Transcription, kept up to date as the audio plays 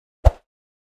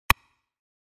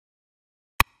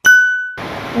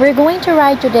We're going to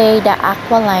ride today the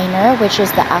Aqua-Liner, which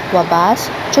is the aqua bus,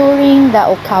 touring the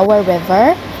Okawa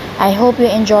River. I hope you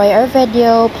enjoy our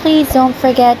video. Please don't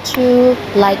forget to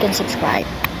like and subscribe.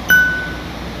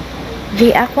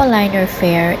 The Aqua-Liner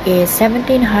fare is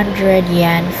 1700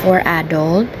 yen for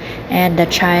adult and the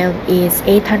child is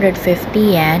 850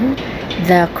 yen.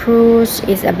 The cruise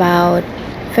is about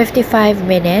 55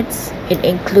 minutes. It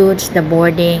includes the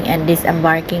boarding and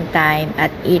disembarking time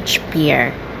at each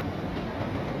pier.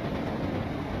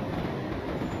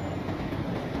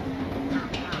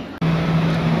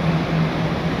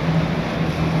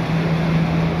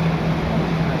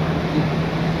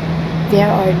 There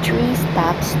are 3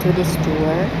 stops to this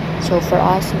tour. So for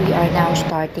us, we are now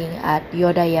starting at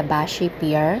Yodoyabashi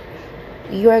Pier.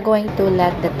 You are going to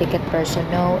let the ticket person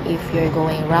know if you're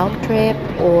going round trip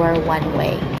or one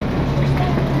way.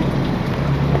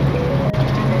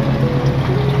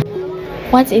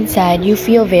 Once inside, you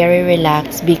feel very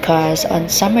relaxed because on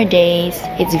summer days,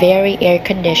 it's very air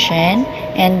conditioned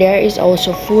and there is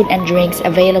also food and drinks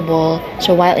available.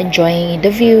 So while enjoying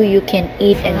the view, you can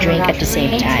eat and drink at the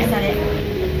same time.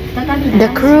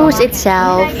 The cruise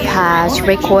itself has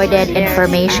recorded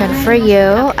information for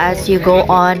you as you go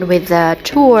on with the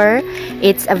tour.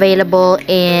 It's available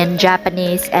in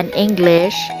Japanese and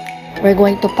English. We're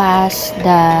going to pass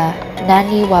the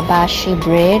Nani-Wabashi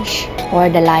Bridge or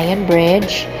the Lion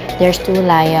Bridge. There's 2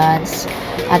 lions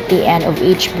at the end of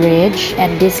each bridge,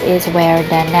 and this is where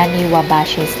the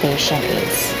Nani-Wabashi station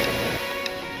is.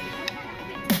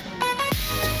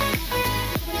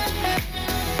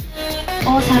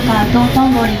 Osaka to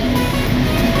Boly.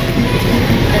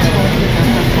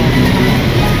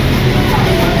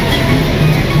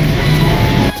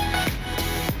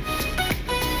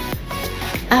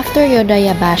 After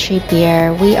Yodoyabashi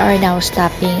Pier, we are now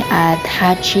stopping at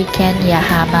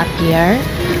Kitahama Pier,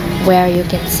 where you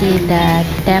can see the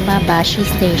Temabashi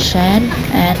Station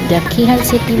and the Kihan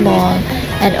City Mall,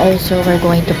 and also we're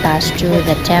going to pass through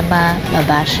the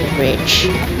Temabashi Bridge.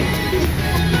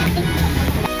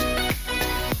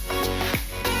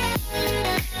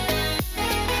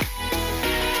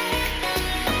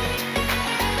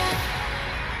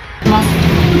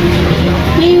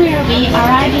 We will be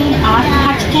arriving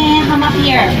at Kitahama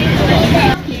Pier.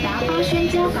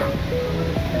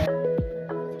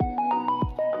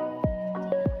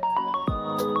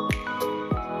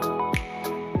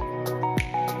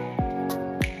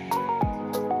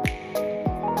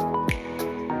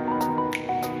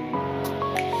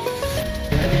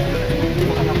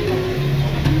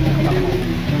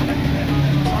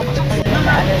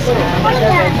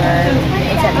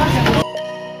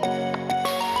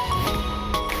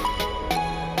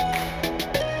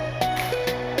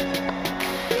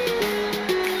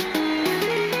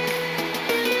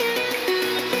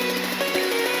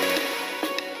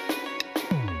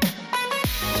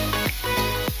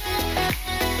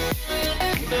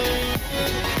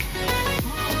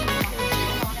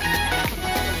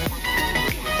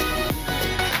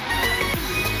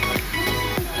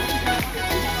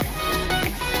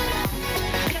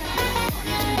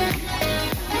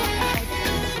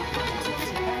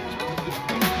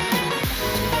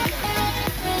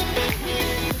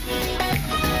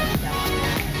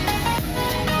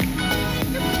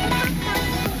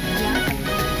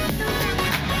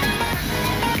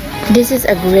 This is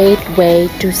a great way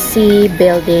to see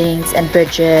buildings and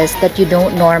bridges that you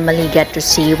don't normally get to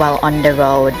see while on the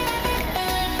road.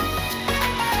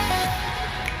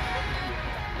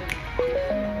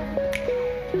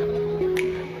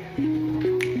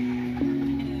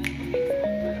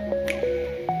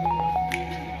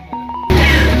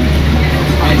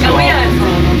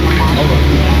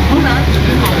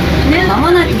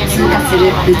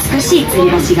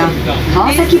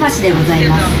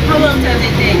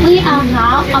 We are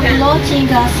now approaching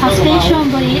a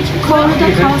suspension bridge called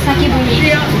Kawasaki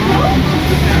Bridge.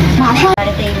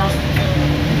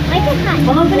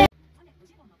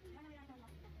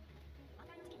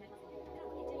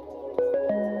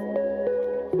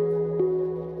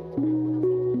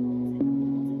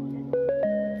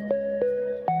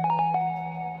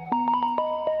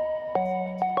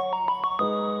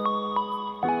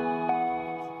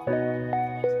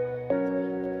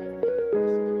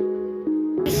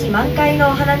 満開の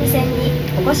お花見線に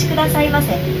お越しくださいま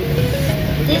せ。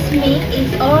 This meat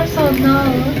is also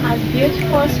known as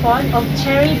beautiful spot of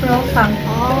cherry blossom.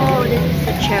 Oh, this is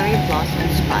the cherry blossom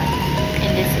spot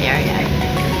in this area.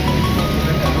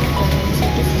 So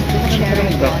this is the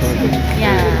cherry blossom.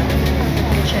 Yeah,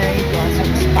 cherry blossom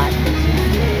spot.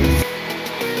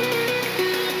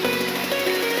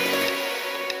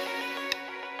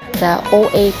 The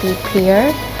OAP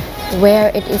pier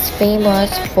where it is famous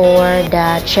for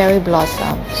the cherry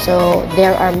blossom. So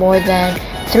there are more than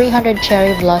 300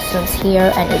 cherry blossoms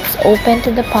here, and it's open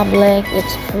to the public.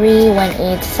 It's free when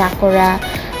it's Sakura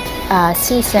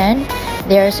season.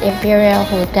 There's Imperial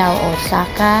Hotel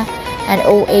Osaka, and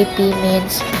OAP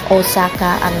means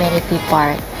Osaka Amenity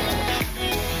Park.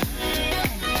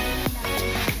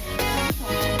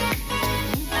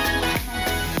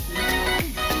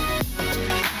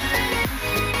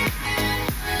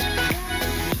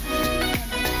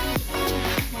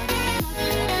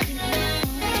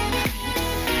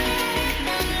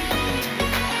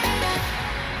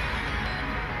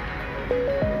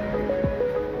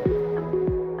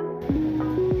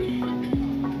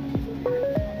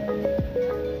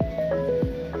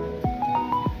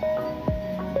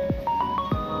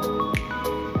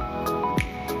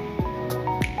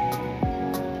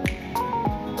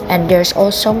 And there's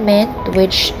also Mint,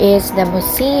 which is the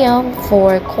museum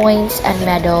for coins and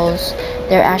medals.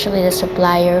 They're actually the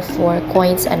supplier for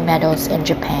coins and medals in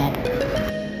Japan.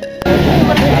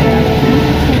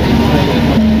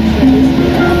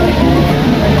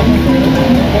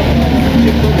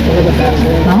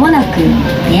 まもなく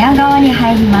寝屋川に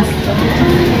入ります。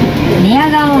寝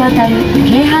屋川を渡る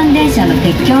京阪電車の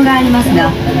鉄橋がありますが、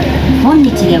本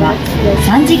日では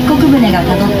三十石船が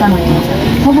たどったのと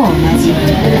ほぼ同じ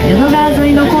淀川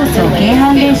沿いのコースを京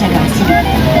阪電車が走り、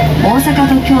大阪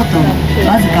と京都を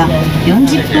わずか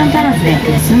40分足らずで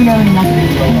結んでおります。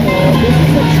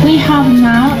 We have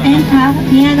now entered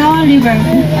Niagara River.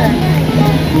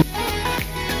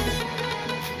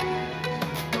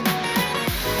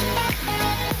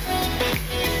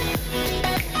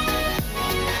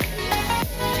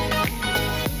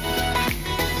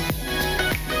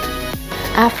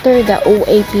 After the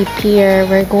OAP pier,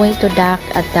 we're going to dock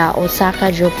at the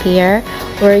Osaka pier,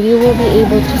 where you will be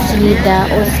able to see the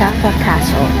Osaka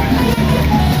Castle.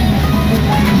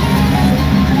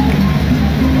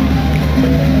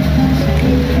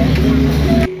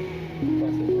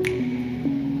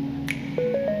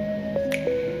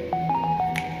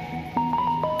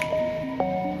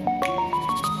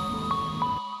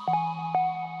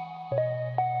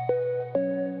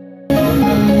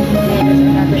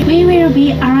 We will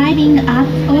be arriving at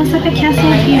Osaka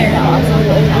Castle here.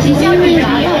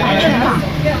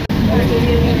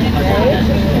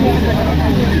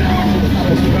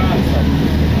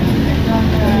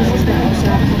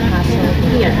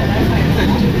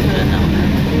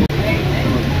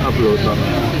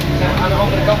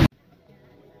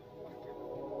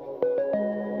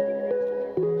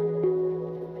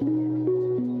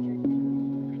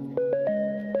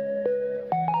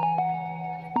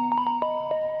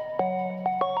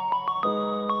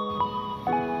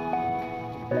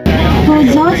 For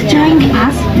those joining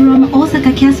us from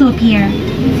Osaka Castle Pier,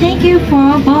 thank you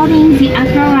for boarding the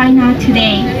Aqua-Liner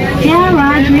today. There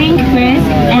are drink booths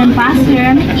and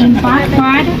bathroom in back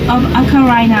part of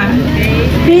Aqua-Liner.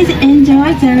 Please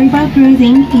enjoy the river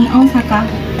cruising in Osaka.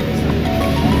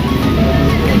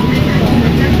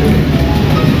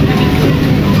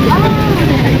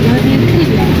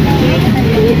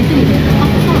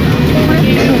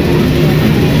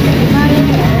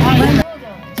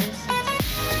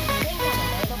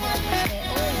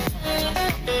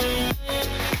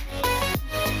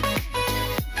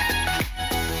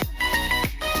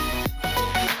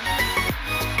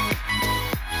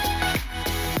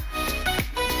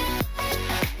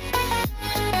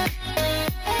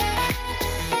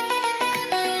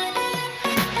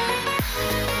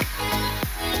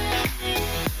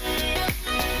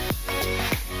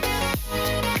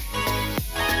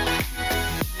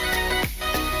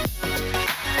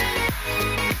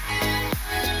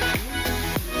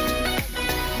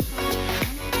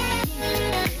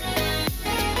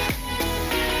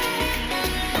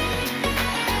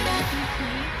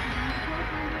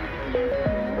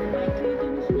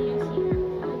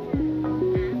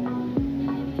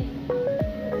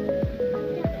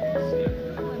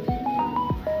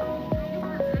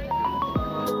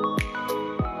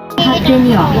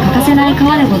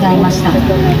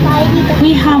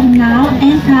 We have now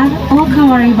entered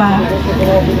Okawa River.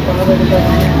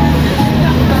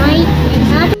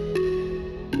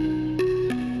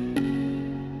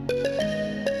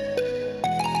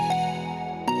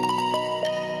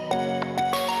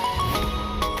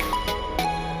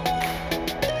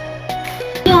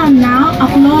 We are now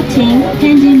approaching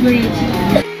Tenjin Bridge.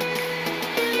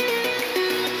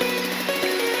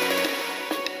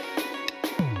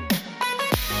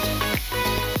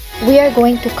 We are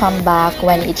going to come back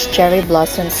when it's cherry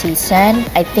blossom season.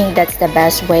 I think that's the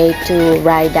best way to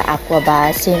ride the aqua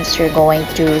bus, since you're going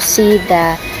to see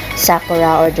the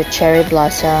sakura or the cherry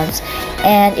blossoms.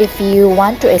 And if you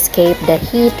want to escape the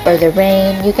heat or the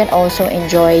rain, you can also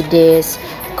enjoy this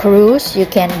cruise. You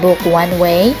can book one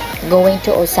way going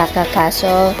to Osaka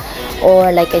Castle,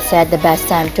 or like I said, the best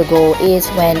time to go is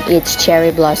when it's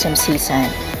cherry blossom season.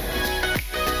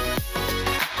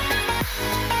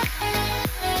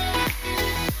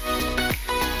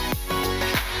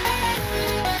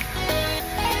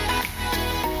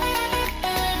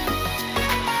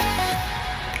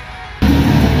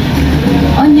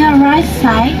 On your right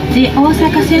side, the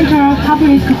Osaka Central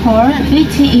Public Hall,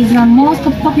 which is the most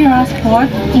popular spot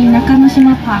in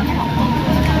Nakanoshima Park.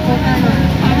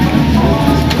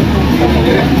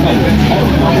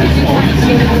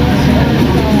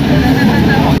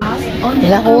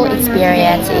 The whole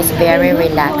experience is very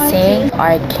relaxing.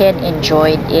 Our kid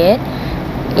enjoyed it.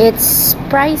 It's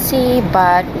pricey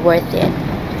but worth it.